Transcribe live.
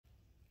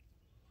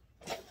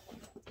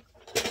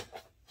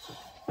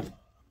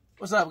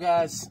What's up,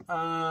 guys?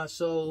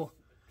 So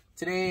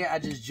today I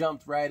just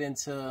jumped right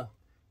into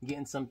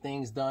getting some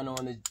things done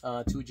on the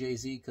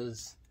 2JZ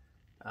because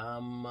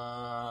I'm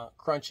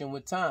crunching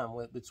with time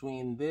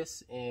between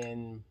this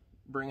and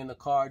bringing the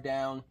car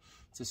down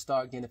to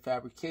start getting the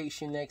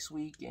fabrication next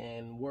week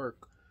and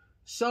work.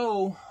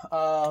 So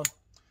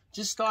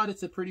just started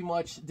to pretty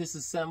much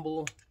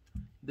disassemble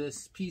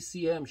this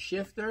PCM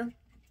shifter,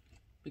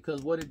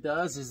 because what it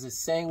does is it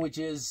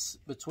sandwiches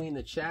between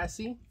the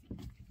chassis.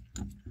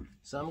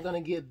 So I'm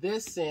gonna get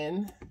this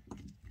in,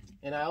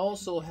 and I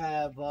also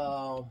have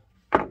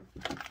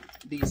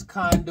these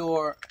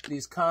Condor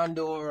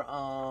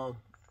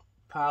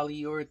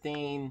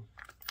polyurethane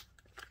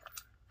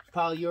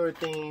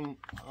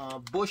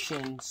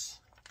bushings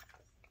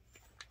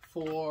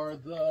for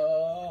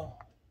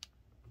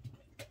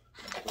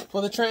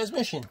the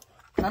transmission.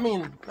 I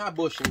mean, not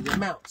bushings, the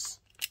mounts.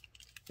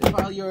 The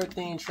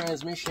polyurethane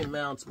transmission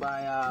mounts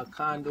by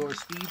Condor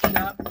Speed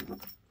Shop.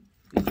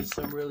 These are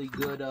some really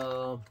good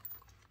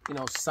you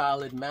know,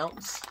 solid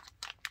mounts.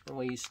 And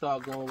when you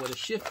start going with a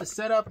shifter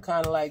setup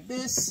kind of like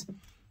this,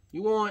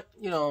 you want,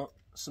 you know,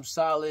 some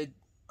solid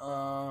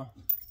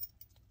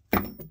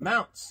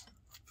mounts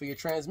for your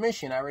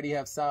transmission. I already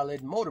have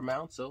solid motor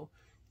mounts, so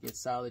get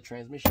solid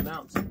transmission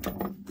mounts.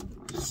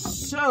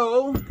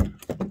 So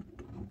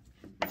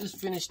just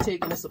finished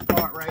taking this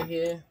apart right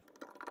here.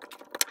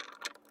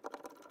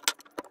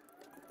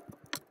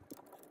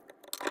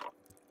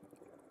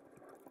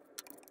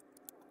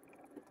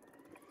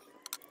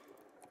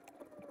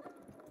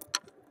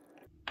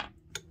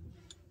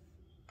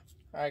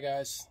 Alright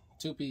guys,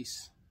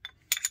 two-piece.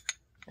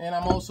 And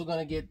I'm also going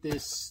to get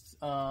this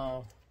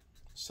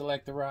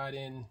selector rod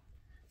in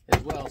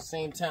as well,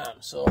 same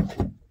time. So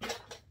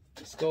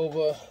let's go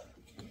over.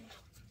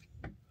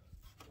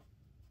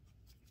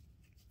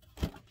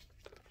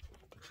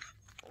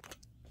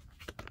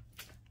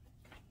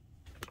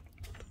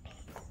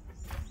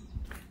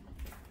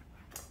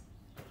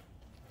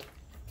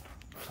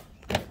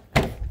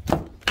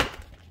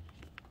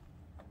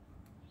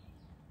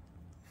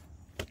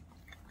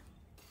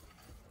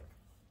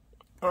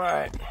 All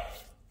right,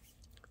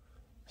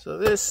 so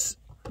this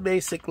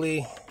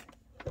basically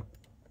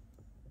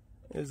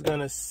is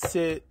gonna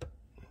sit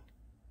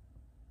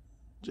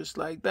just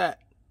like that.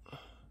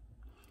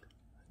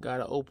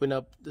 Gotta open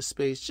up the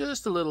space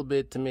just a little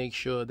bit to make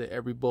sure that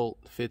every bolt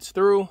fits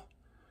through.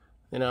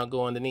 Then I'll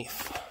go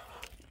underneath.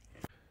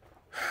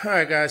 All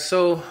right, guys,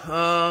 so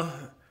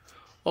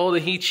all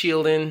the heat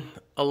shielding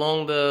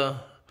along the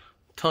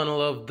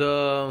tunnel of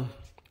the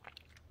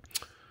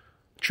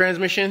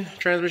transmission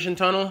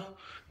tunnel.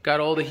 Got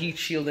all the heat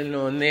shielding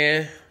on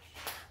there.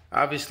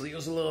 Obviously, it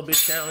was a little bit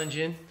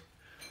challenging,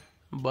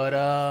 but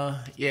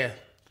yeah,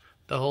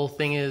 the whole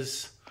thing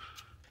is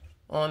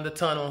on the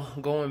tunnel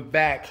going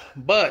back.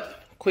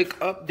 But quick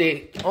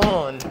update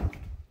on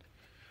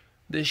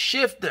the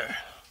shifter.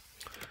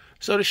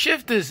 So the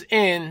shifter's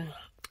in,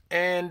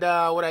 and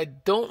what I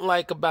don't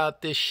like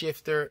about this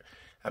shifter,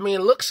 I mean,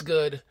 it looks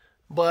good,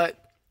 but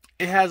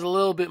it has a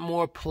little bit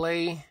more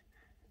play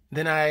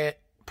than I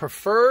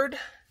preferred.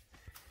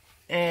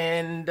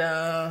 And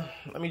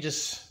let me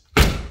just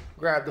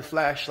grab the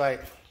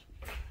flashlight,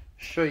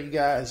 show you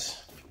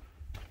guys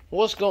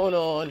what's going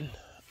on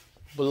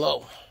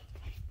below.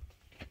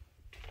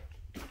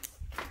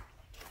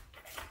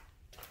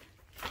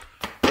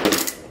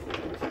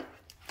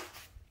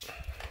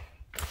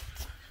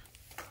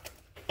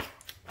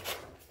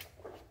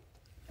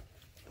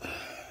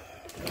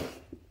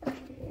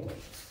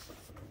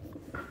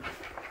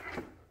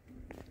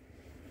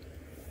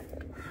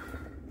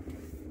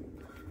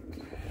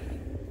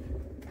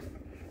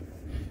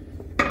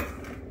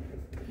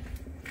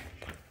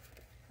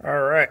 All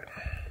right,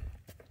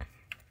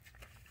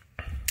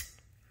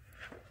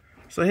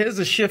 so here's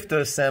the shifter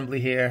assembly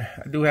here.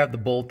 I do have the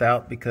bolt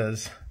out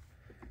because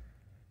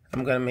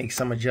I'm gonna make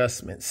some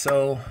adjustments.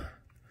 So,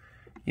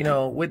 you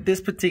know, with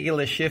this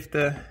particular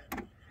shifter,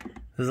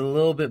 there's a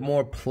little bit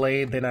more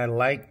play than I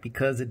like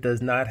because it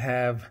does not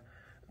have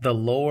the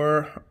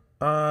lower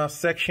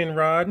section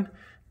rod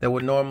that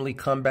would normally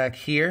come back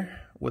here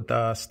with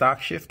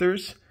stock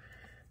shifters.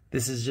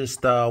 This is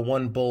just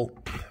one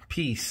bolt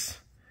piece.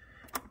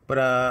 But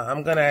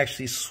I'm going to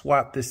actually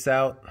swap this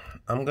out.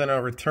 I'm going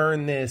to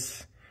return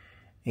this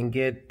and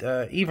get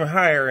even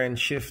higher end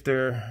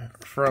shifter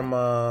from,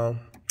 I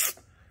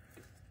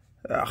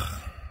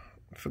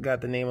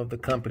forgot the name of the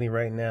company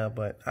right now,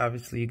 but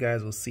obviously you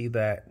guys will see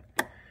that.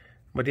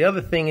 But the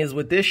other thing is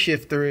with this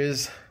shifter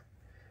is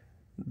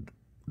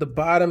the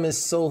bottom is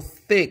so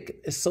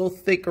thick. It's so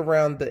thick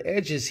around the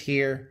edges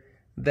here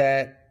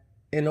that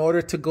in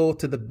order to go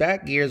to the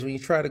back gears, when you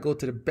try to go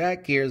to the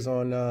back gears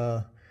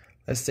on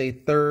let's say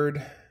third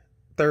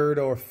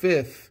or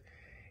fifth,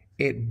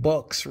 it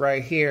bucks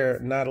right here,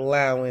 not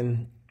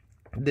allowing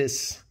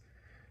this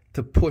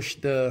to push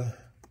the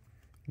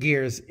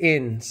gears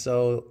in.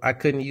 So I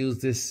couldn't use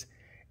this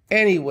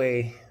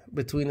anyway.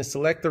 Between the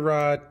selector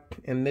rod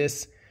and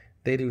this,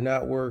 they do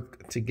not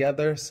work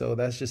together. So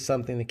that's just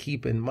something to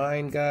keep in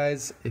mind,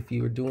 guys, if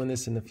you are doing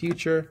this in the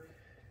future.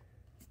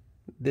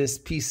 this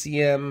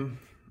PCM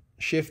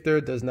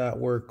shifter does not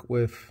work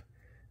with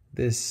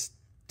this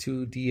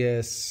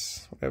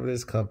 2DS, whatever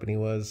this company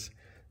was,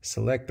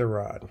 selector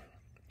rod.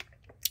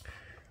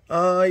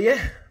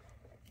 Yeah,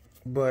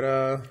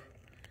 but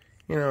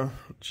you know,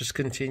 just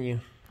continue.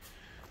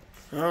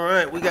 All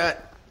right, we got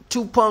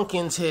two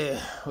pumpkins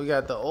here. We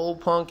got the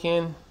old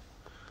pumpkin,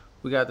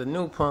 we got the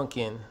new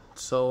pumpkin.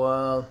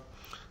 So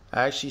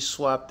I actually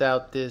swapped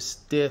out this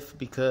diff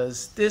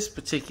because this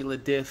particular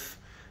diff,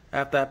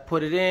 after I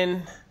put it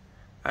in,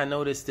 I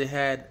noticed it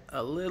had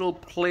a little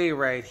play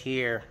right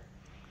here,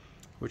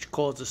 which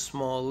caused a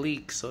small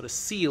leak. So the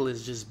seal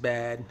is just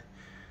bad.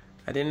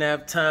 I didn't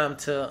have time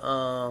to,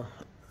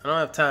 I don't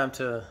have time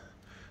to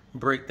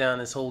break down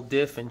this whole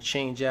diff and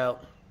change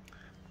out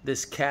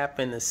this cap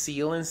and the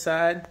seal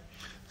inside.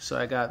 So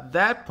I got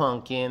that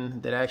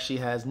pumpkin that actually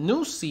has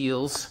new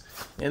seals,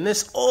 and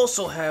this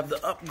also have the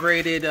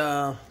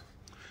upgraded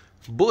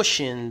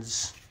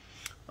bushings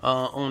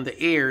on the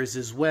ears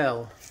as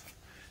well.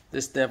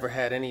 This never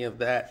had any of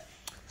that.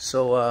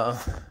 So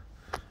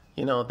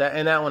you know,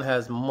 that one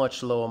has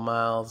much lower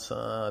miles.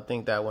 I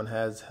think that one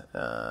has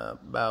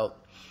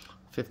about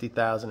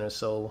 50,000 or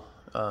so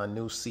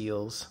new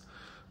seals.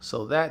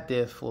 So that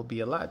diff will be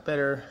a lot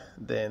better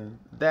than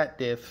that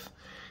diff.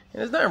 And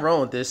there's nothing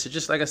wrong with this. It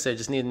just, like I said,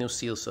 just need a new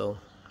seal. So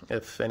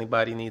if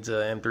anybody needs a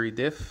M3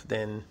 diff,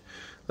 then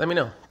let me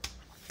know.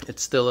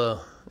 It's still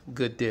a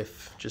good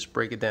diff. Just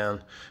break it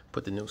down,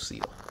 put the new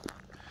seal.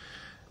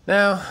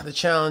 Now the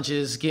challenge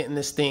is getting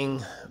this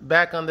thing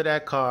back under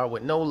that car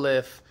with no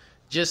lift,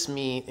 just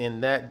me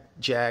and that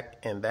jack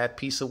and that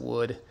piece of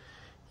wood.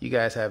 You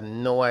guys have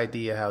no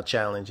idea how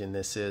challenging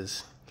this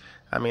is.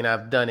 I mean,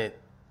 I've done it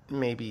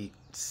maybe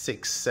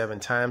 6-7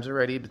 times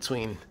already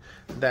between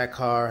that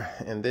car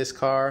and this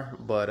car,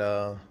 but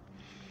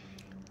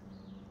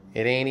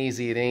it ain't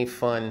easy, it ain't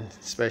fun,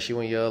 especially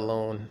when you're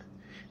alone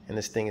and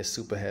this thing is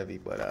super heavy.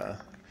 But all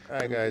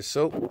right guys,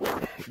 so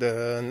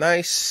the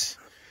nice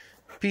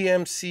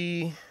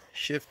PMC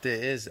shifter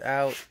is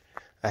out.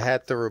 I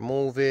had to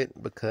remove it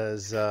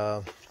because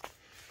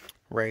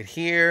right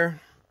here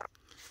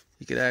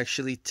you could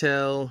actually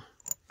tell,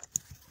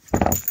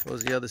 what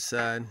was the other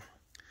side?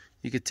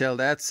 You could tell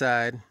that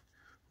side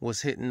was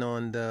hitting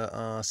on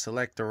the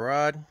selector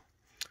rod.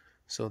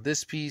 So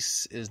this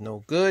piece is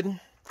no good.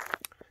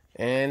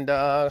 And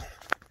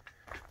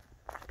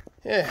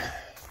yeah,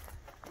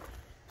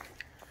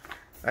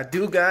 I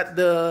do got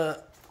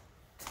the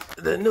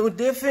new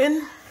diff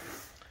in.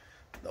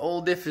 The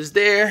old diff is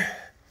there.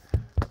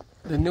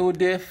 The new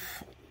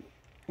diff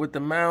with the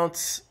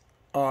mounts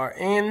are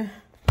in.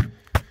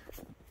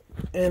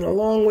 And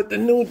along with the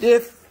new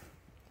diff,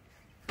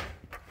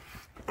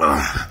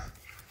 I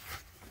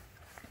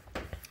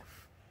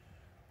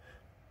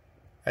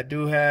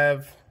do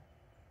have,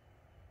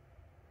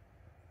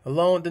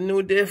 along with the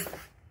new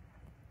diff,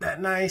 that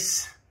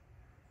nice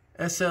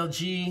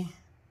SLG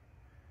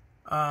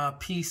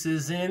piece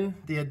is in,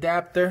 the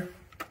adapter.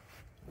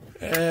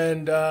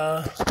 And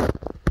the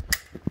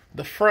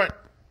front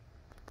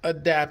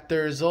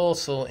adapter is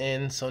also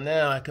in, so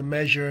now I can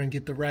measure and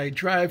get the right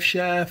drive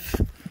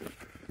shaft.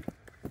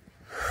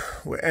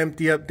 We're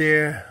empty up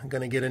there. I'm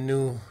gonna get a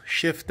new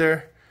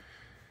shifter,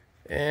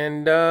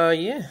 and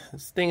yeah,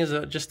 this thing is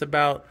just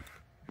about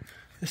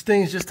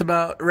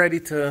ready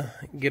to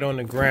get on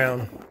the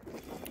ground.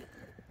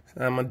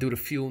 So I'm gonna do the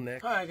fuel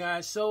next. All right,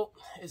 guys. So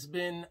it's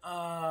been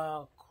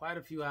quite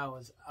a few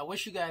hours. I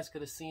wish you guys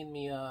could have seen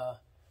me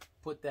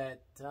put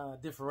that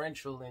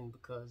differential in,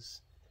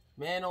 because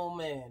man, oh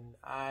man,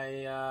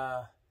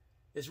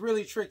 it's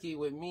really tricky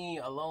with me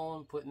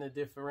alone putting the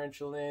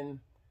differential in.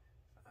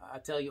 I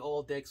tell you,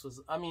 all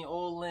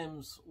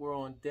limbs were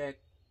on deck,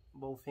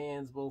 both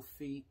hands, both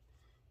feet,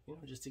 you know,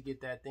 just to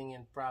get that thing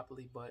in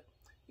properly. But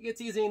it gets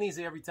easier and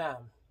easier every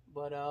time.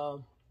 But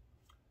now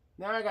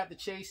I got the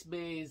chase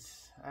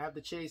bays. I have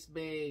the chase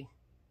bay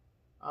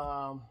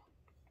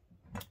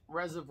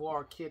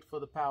reservoir kit for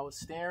the power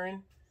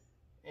steering,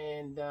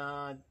 and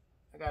I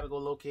gotta go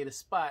locate a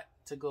spot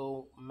to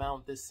go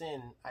mount this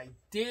in. I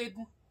did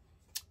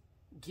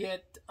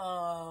get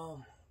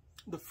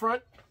the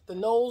front, the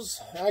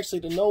nose, actually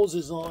the nose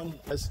is on.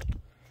 What's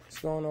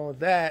going on with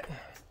that?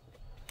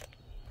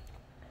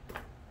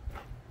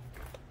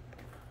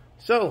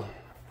 So,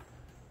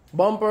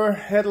 bumper,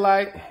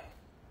 headlight,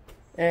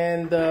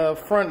 and the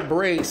front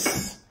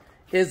brace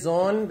is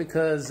on,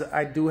 because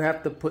I do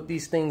have to put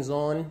these things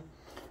on.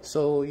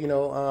 So, you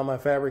know, my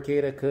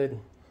fabricator could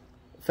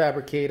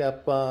fabricate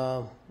up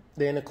the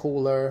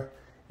intercooler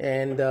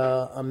and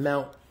a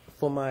mount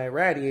for my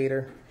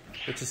radiator,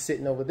 which is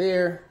sitting over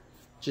there.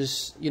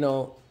 Just, you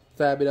know,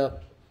 fab it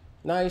up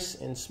nice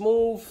and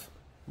smooth.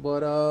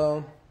 But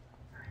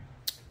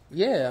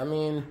yeah, I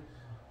mean,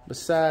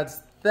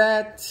 besides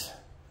that,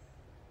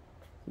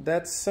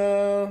 that's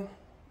it.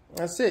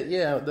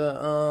 Yeah,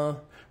 the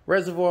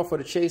reservoir for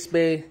the chase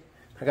bay,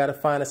 I gotta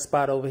find a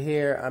spot over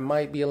here. I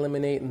might be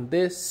eliminating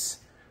this,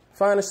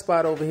 find a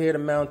spot over here to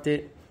mount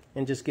it,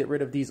 and just get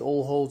rid of these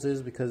old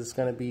hoses, because it's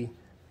gonna be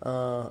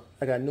I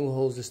got new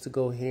hoses to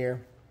go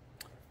here.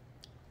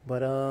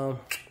 But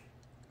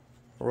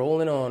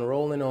rolling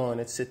on.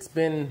 It's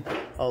been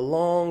a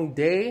long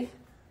day,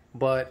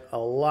 but a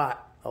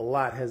lot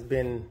has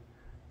been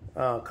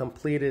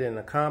completed and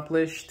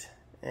accomplished,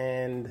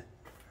 and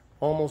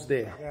almost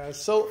there. Yeah,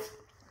 so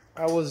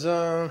I was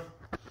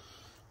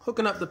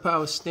hooking up the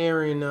power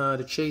steering,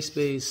 the Chase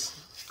Base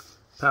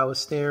power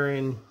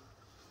steering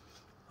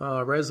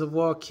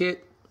reservoir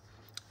kit,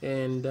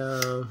 and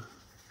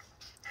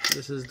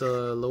this is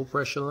the low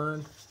pressure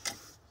line,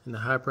 and the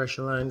high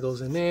pressure line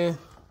goes in there.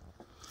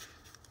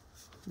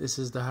 This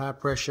is the high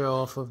pressure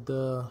off of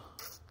the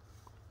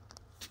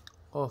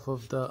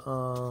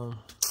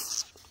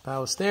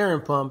power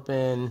steering pump,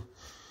 and it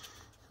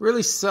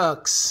really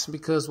sucks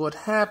because what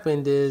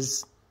happened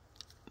is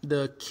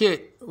the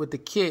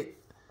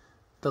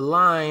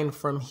line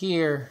from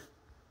here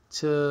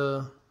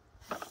to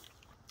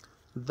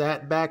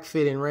that back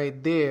fitting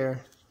right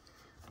there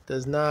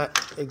does not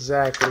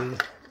exactly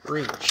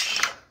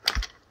reach.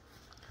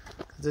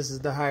 This is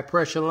the high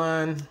pressure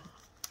line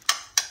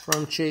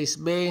from Chase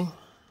Bay.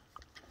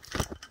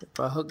 If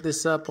I hook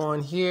this up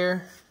on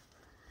here,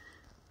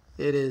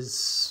 it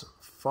is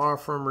far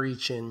from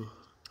reaching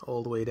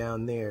all the way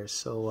down there.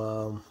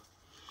 So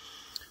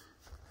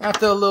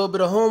after a little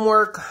bit of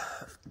homework,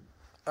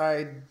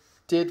 I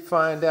did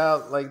find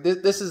out, like,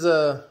 this is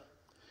a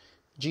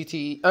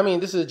GTE,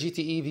 this is a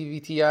GTE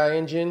VVTi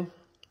engine,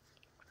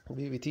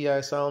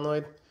 VVTi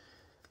solenoid,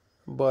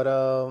 but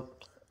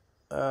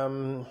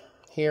I'm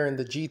hearing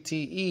the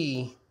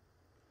GTE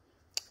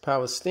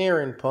power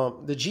steering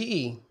pump, the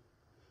GE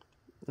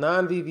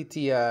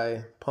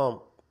non-VVTi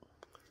pump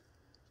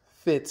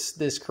fits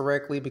this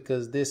correctly,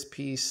 because this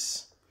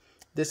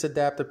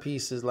adapter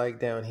piece is like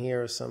down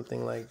here or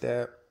something like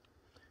that.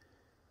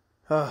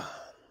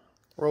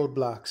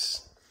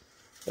 Roadblocks.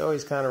 You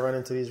always kind of run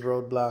into these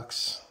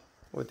roadblocks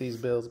with these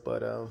builds,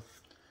 but I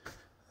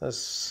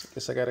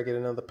guess I gotta get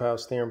another power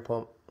steering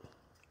pump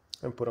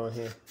and put on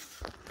here.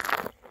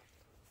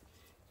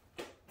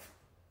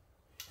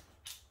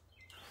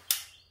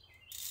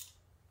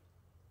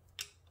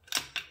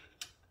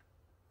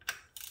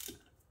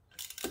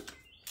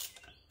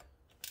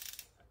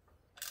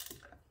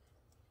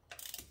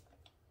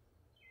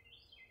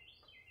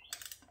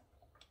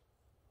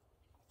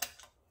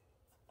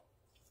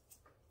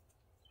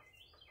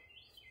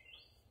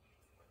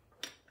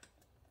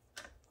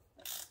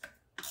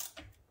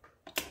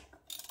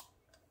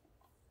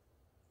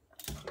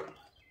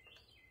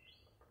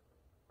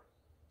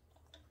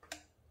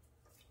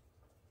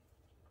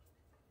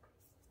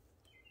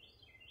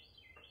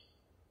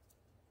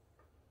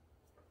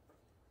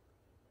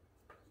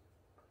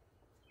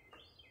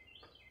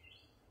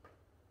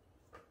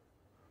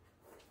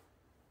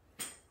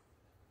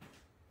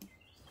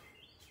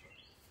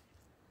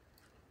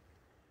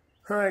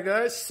 Alright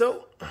guys,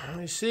 so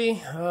you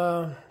see,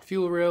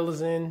 fuel rail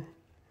is in,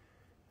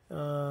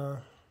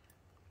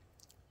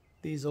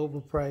 these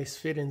overpriced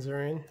fittings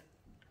are in,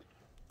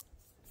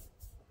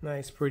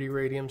 nice pretty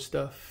radium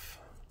stuff.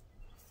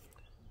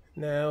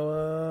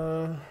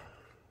 Now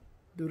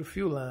do the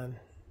fuel line,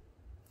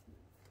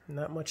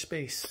 not much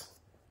space.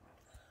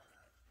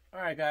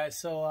 Alright guys,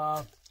 so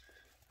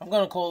I'm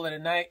gonna call it a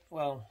night,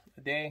 well,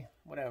 a day,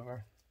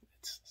 whatever.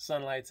 It's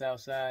sunlight's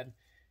outside,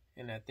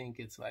 and I think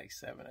it's like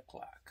 7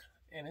 o'clock.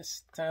 And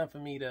it's time for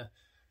me to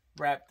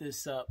wrap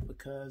this up,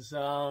 because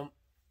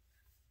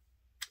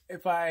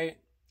if I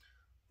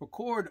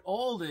record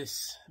all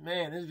this,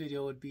 man, this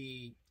video would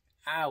be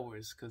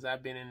hours, because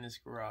I've been in this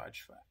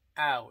garage for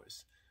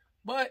hours.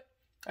 But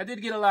I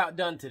did get a lot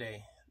done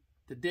today.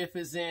 The diff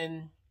is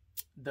in,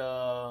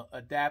 the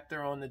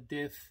adapter on the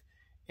diff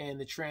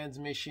and the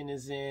transmission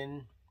is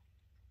in,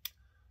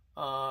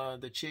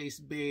 the Chase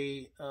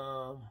Bay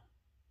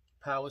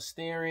power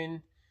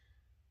steering,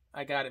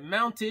 I got it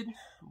mounted,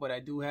 but I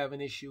do have an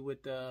issue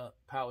with the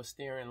power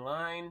steering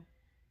line.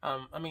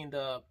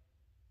 The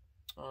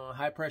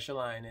high pressure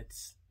line,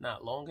 it's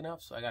not long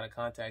enough, so I got to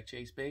contact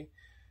Chase Bay,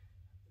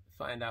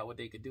 find out what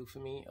they could do for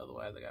me.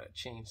 Otherwise, I got to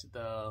change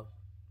the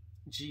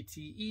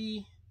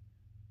GTE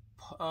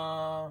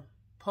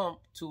pump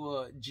to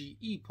a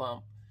GE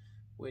pump,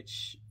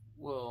 which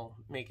will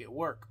make it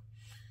work.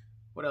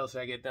 What else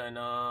did I get done?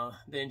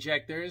 The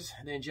injectors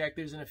and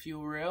the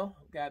fuel rail,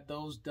 got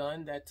those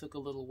done. That took a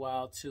little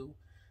while too,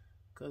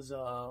 because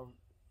the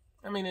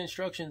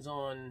instructions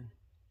on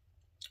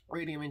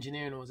Radium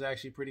Engineering was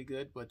actually pretty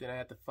good, but then I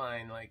had to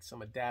find like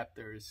some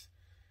adapters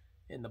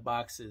in the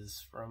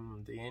boxes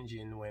from the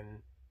engine.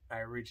 When I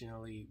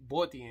originally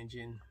bought the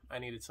engine, I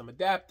needed some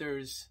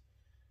adapters,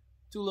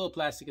 2 little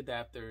plastic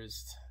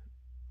adapters.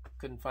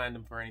 Couldn't find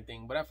them for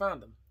anything, but I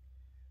found them.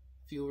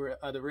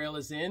 The rail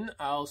is in.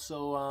 I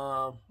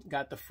also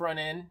got the front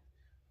end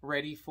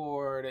ready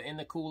for the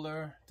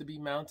intercooler to be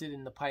mounted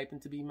and the piping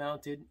to be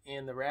mounted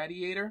and the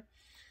radiator,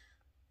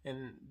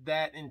 and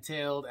that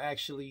entailed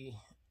actually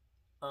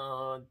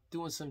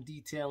doing some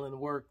detailing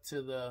work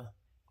to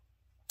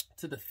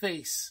the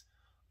face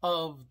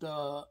of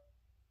the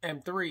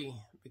M3,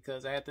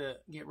 because I had to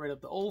get rid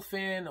of the old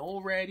fan, the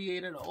old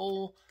radiator, the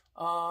old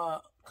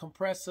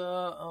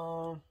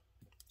compressor,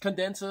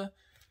 condenser.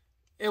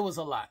 It was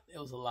a lot. It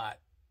was a lot.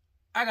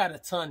 I got a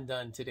ton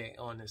done today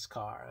on this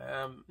car.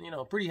 I'm,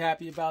 pretty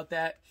happy about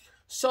that.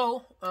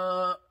 So,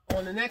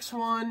 on the next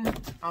one,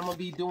 I'm going to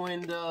be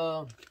doing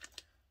the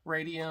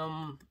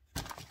radium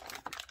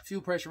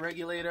fuel pressure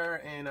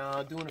regulator and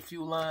doing the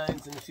fuel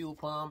lines and the fuel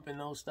pump and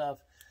those stuff.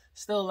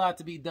 Still a lot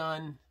to be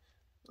done.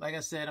 Like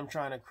I said, I'm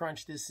trying to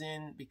crunch this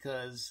in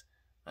because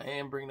I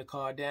am bringing the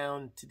car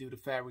down to do the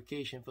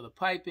fabrication for the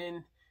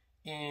piping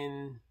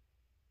in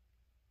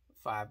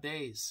 5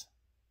 days.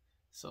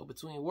 So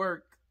between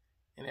work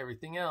and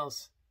everything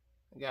else,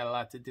 I got a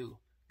lot to do.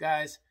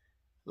 Guys,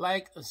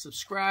 like and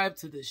subscribe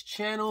to this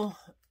channel.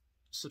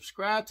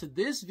 Subscribe to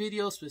this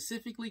video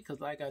specifically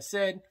because, like I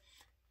said,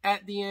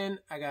 at the end,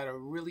 I got a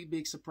really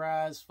big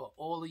surprise for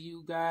all of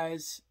you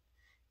guys.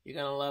 You're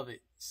going to love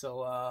it.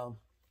 So,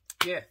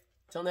 yeah,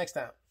 till next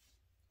time.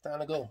 Time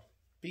to go.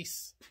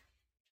 Peace.